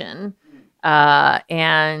inflation.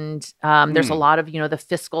 And there's a lot of, the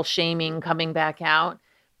fiscal shaming coming back out.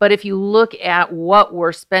 But if you look at what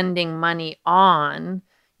we're spending money on,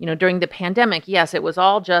 during the pandemic, yes, it was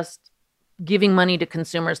all just giving money to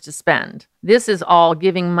consumers to spend. This is all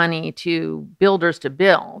giving money to builders to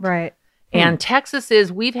build. Right. And Texas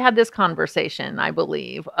we've had this conversation, I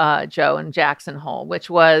believe, Joe and Jackson Hole, which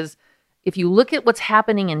was, if you look at what's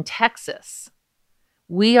happening in Texas,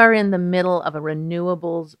 we are in the middle of a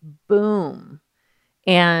renewables boom.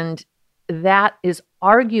 And that is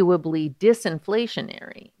arguably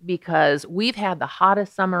disinflationary because we've had the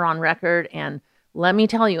hottest summer on record. And let me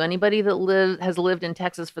tell you, anybody that has lived in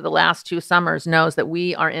Texas for the last 2 summers knows that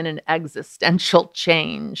we are in an existential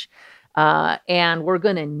change. And we're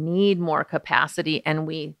going to need more capacity. And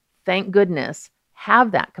we, thank goodness,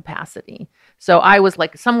 have that capacity. So I was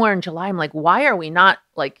like, somewhere in July, I'm like, why are we not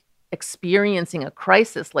like experiencing a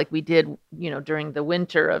crisis like we did, during the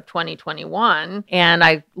winter of 2021? And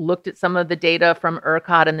I looked at some of the data from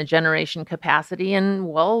ERCOT and the generation capacity, and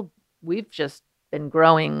well, we've just been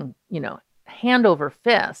growing, hand over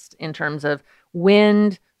fist in terms of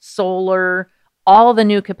wind, solar, all the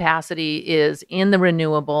new capacity is in the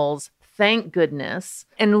renewables. Thank goodness.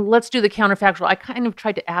 And let's do the counterfactual. I kind of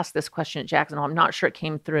tried to ask this question at Jackson Hole. I'm not sure it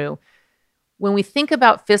came through. When we think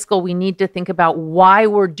about fiscal, we need to think about why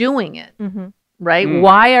we're doing it, right?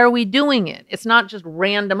 Why are we doing it? It's not just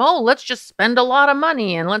random, let's just spend a lot of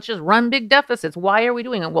money and let's just run big deficits. Why are we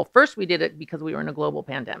doing it? Well, first we did it because we were in a global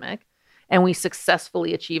pandemic and we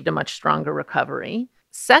successfully achieved a much stronger recovery.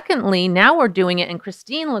 Secondly, now we're doing it, and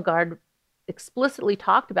Christine Lagarde explicitly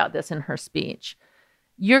talked about this in her speech.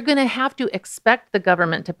 You're going to have to expect the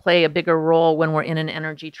government to play a bigger role when we're in an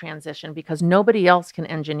energy transition because nobody else can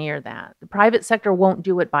engineer that. The private sector won't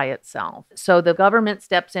do it by itself. So the government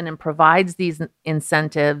steps in and provides these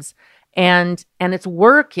incentives, and it's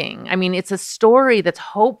working. I mean, it's a story that's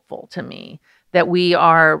hopeful to me that we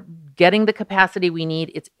are getting the capacity we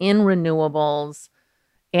need. It's in renewables.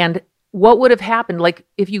 And what would have happened? Like,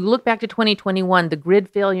 if you look back to 2021, the grid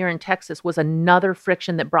failure in Texas was another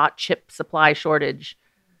friction that brought chip supply shortage,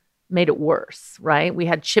 made it worse, right? We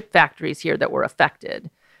had chip factories here that were affected.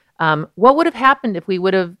 What would have happened if we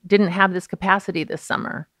didn't have this capacity this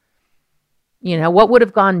summer? What would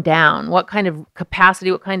have gone down? What kind of capacity,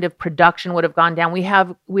 what kind of production would have gone down?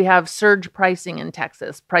 We have surge pricing in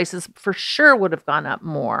Texas. Prices for sure would have gone up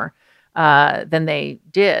more than they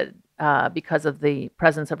did because of the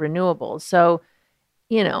presence of renewables. So,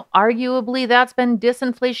 arguably that's been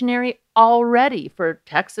disinflationary already for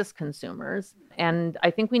Texas consumers. And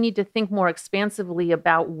I think we need to think more expansively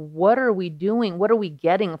about what are we doing? What are we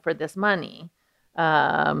getting for this money?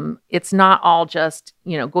 It's not all just,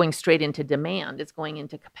 going straight into demand. It's going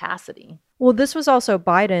into capacity. Well, this was also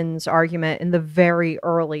Biden's argument in the very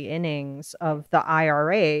early innings of the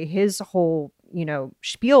IRA. His whole,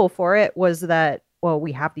 spiel for it was that, well,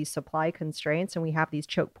 we have these supply constraints and we have these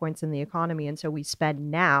choke points in the economy. And so we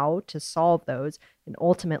spend now to solve those. And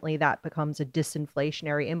ultimately that becomes a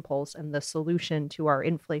disinflationary impulse and the solution to our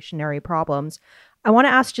inflationary problems. I want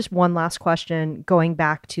to ask just one last question, going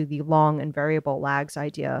back to the long and variable lags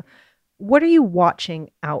idea. What are you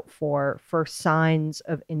watching out for signs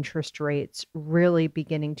of interest rates really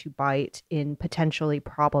beginning to bite in potentially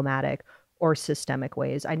problematic or systemic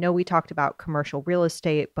ways? I know we talked about commercial real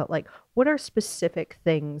estate, but what are specific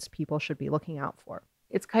things people should be looking out for?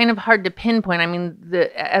 It's kind of hard to pinpoint. I mean,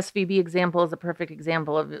 the SVB example is a perfect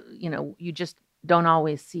example of, you just don't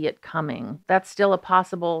always see it coming. That's still a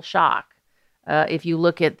possible shock. If you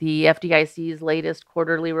look at the FDIC's latest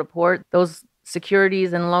quarterly report, those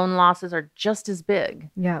securities and loan losses are just as big,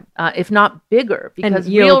 if not bigger, because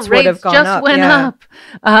real rates just went up.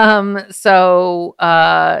 So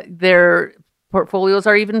their portfolios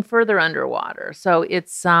are even further underwater. So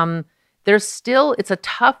it's it's a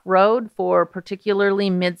tough road for particularly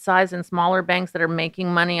mid-sized and smaller banks that are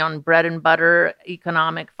making money on bread and butter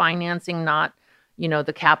economic financing, not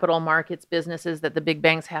the capital markets businesses that the big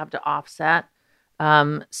banks have to offset.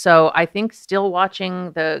 So I think still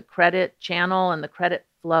watching the credit channel and the credit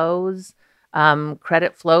flows.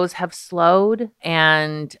 Credit flows have slowed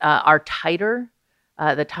and are tighter.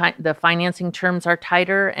 The financing terms are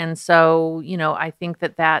tighter. And so, I think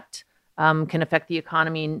that can affect the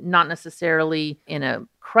economy, not necessarily in a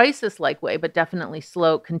crisis-like way, but definitely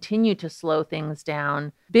continue to slow things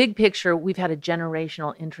down. Big picture, we've had a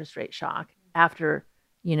generational interest rate shock after,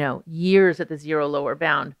 years at the zero lower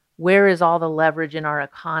bound. Where is all the leverage in our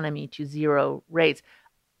economy to zero rates?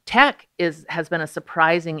 Tech has been a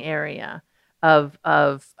surprising area of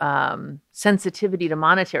sensitivity to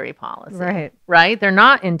monetary policy. Right? They're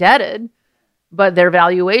not indebted, but their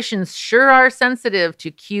valuations sure are sensitive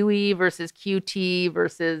to QE versus QT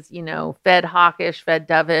versus, Fed hawkish, Fed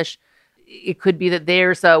dovish. It could be that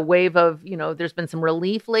there's a wave of, there's been some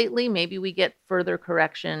relief lately. Maybe we get further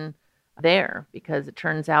correction there, because it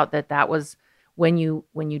turns out that was when you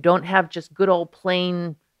don't have just good old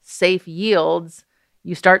plain safe yields,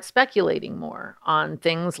 you start speculating more on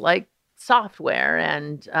things like software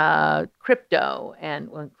and crypto, and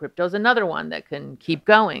crypto's another one that can keep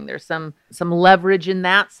going. There's some leverage in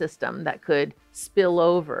that system that could spill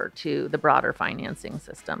over to the broader financing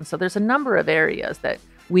system. So there's a number of areas that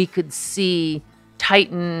we could see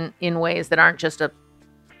tighten in ways that aren't just a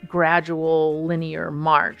gradual linear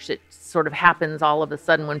march. It sort of happens all of a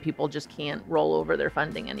sudden when people just can't roll over their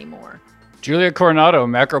funding anymore. Julia Coronado,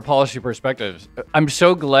 Macro Policy Perspectives. I'm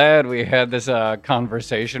so glad we had this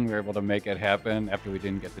conversation. We were able to make it happen after we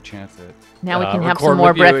didn't get the chance to now we can have some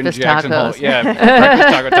more breakfast tacos. Yeah, breakfast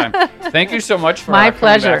taco time. Thank you so much for my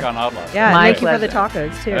pleasure. Coming back on Odd Lots. Yeah, my thank you for the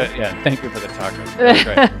tacos, too. Yeah, thank you for the tacos. That was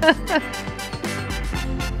great.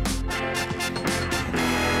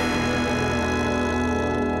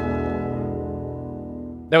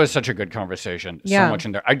 That was such a good conversation. Yeah. So much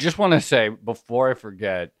in there. I just want to say, before I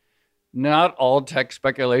forget, not all tech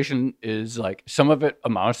speculation is like, some of it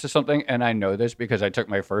amounts to something. And I know this because I took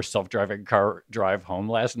my first self-driving car drive home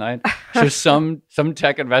last night. So some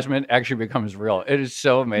tech investment actually becomes real. It is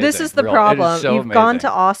so amazing. This is the problem. You've gone to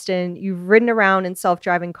Austin, you've ridden around in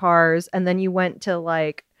self-driving cars, and then you went to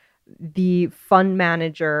like the fund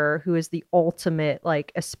manager who is the ultimate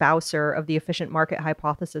like espouser of the efficient market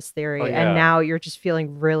hypothesis theory. And now you're just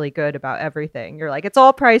feeling really good about everything. You're like, it's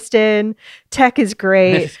all priced in. Tech is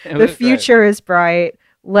great. The future is bright.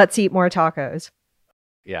 Let's eat more tacos.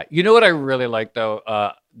 Yeah. You know what I really like, though,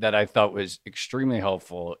 that I thought was extremely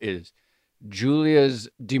helpful is Julia's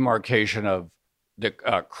demarcation of the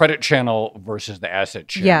credit channel versus the asset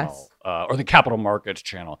channel, or the capital markets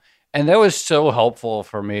channel. And that was so helpful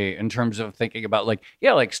for me in terms of thinking about like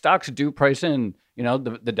stocks do price in,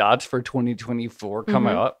 the dots for 2024 come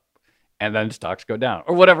up, and then stocks go down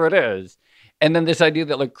or whatever it is. And then this idea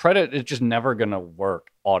that like credit is just never going to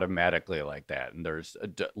work automatically like that. And there's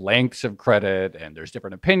lengths of credit, and there's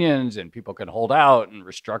different opinions, and people can hold out and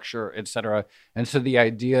restructure, et cetera. And so the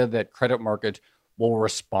idea that credit markets will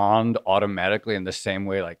respond automatically in the same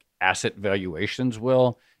way like asset valuations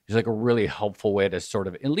will is like a really helpful way to sort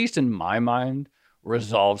of, at least in my mind,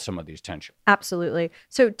 resolve some of these tensions. Absolutely.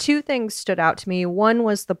 So two things stood out to me. One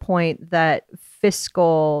was the point that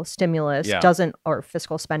fiscal stimulus or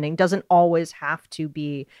fiscal spending doesn't always have to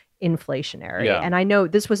be inflationary. Yeah. And I know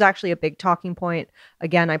this was actually a big talking point.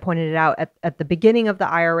 Again, I pointed it out at the beginning of the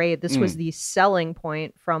IRA. This was the selling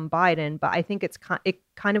point from Biden, but I think it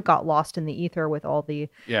kind of got lost in the ether with all the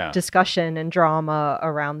discussion and drama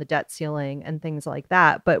around the debt ceiling and things like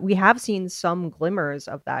that. But we have seen some glimmers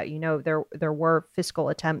of that. There were fiscal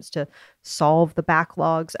attempts to solve the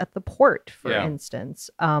backlogs at the port, for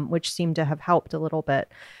instance, which seemed to have helped a little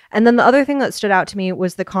bit. And then the other thing that stood out to me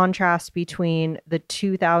was the contrast between the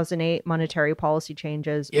 2008 monetary policy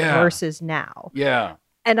changes versus now. Yeah.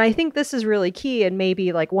 And I think this is really key, and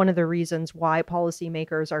maybe like one of the reasons why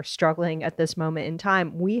policymakers are struggling at this moment in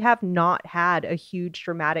time. We have not had a huge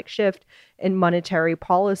dramatic shift in monetary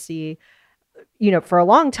policy, for a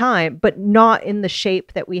long time, but not in the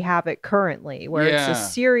shape that we have it currently, where it's a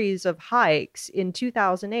series of hikes. In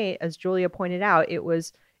 2008, as Julia pointed out, it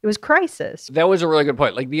was crisis. That was a really good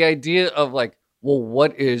point. Like the idea of like, well,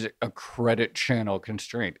 what is a credit channel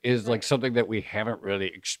constraint is like something that we haven't really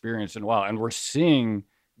experienced in a while. And we're seeing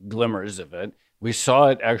glimmers of it. We saw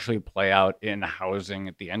it actually play out in housing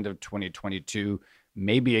at the end of 2022,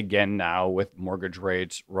 maybe again now with mortgage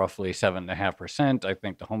rates roughly 7.5%. I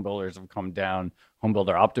think the home builders have come down. Home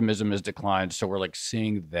builder optimism has declined. So we're like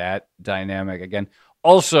seeing that dynamic again.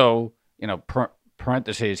 Also,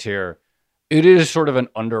 parentheses here, it is sort of an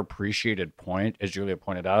underappreciated point, as Julia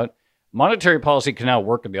pointed out. Monetary policy can now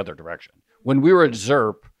work in the other direction. When we were at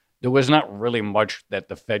ZIRP, there was not really much that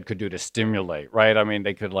the Fed could do to stimulate, right? I mean,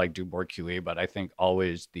 they could like do more QE, but I think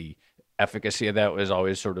always the efficacy of that was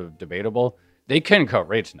always sort of debatable. They can cut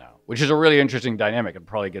rates now, which is a really interesting dynamic, and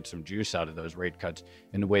probably get some juice out of those rate cuts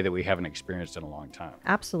in a way that we haven't experienced in a long time.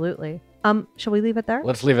 Absolutely. Shall we leave it there?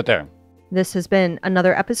 Let's leave it there. This has been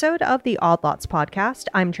another episode of the Odd Lots podcast.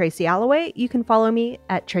 I'm Tracy Alloway. You can follow me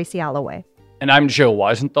at Tracy Alloway. And I'm Joe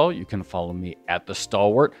Weisenthal. You can follow me at The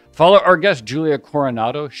Stalwart. Follow our guest, Julia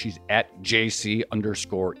Coronado. She's at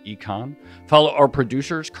JC_econ. Follow our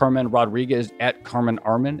producers, Carmen Rodriguez at Carmen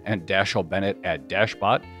Armin and Dashel Bennett at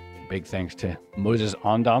Dashbot. Big thanks to Moses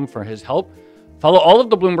Ondam for his help. Follow all of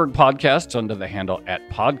the Bloomberg podcasts under the handle at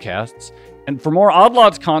podcasts. And for more Odd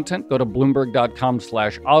Lots content, go to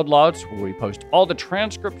Bloomberg.com/oddlots, where we post all the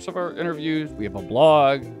transcripts of our interviews. We have a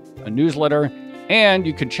blog, a newsletter, and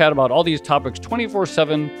you can chat about all these topics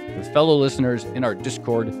 24/7 with fellow listeners in our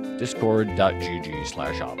Discord,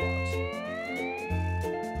 discord.gg/oddlots.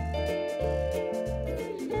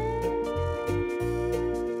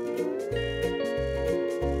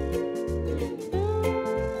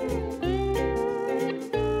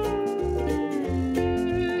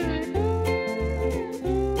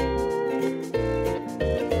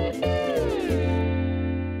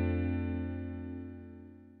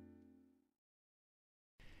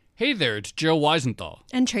 Hey there, it's Joe Weisenthal.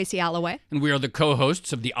 And Tracy Alloway. And we are the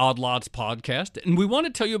co-hosts of the Odd Lots podcast. And we want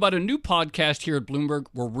to tell you about a new podcast here at Bloomberg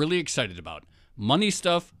we're really excited about. Money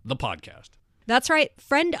Stuff, the podcast. That's right.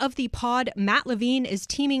 Friend of the pod, Matt Levine, is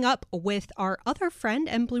teaming up with our other friend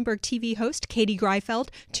and Bloomberg TV host, Katie Greifeld,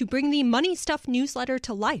 to bring the Money Stuff newsletter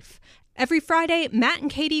to life. Every Friday, Matt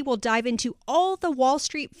and Katie will dive into all the Wall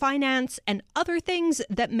Street finance and other things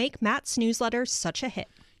that make Matt's newsletter such a hit.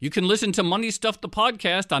 You can listen to Money Stuff, the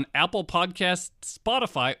podcast on Apple Podcasts,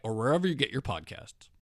 Spotify, or wherever you get your podcasts.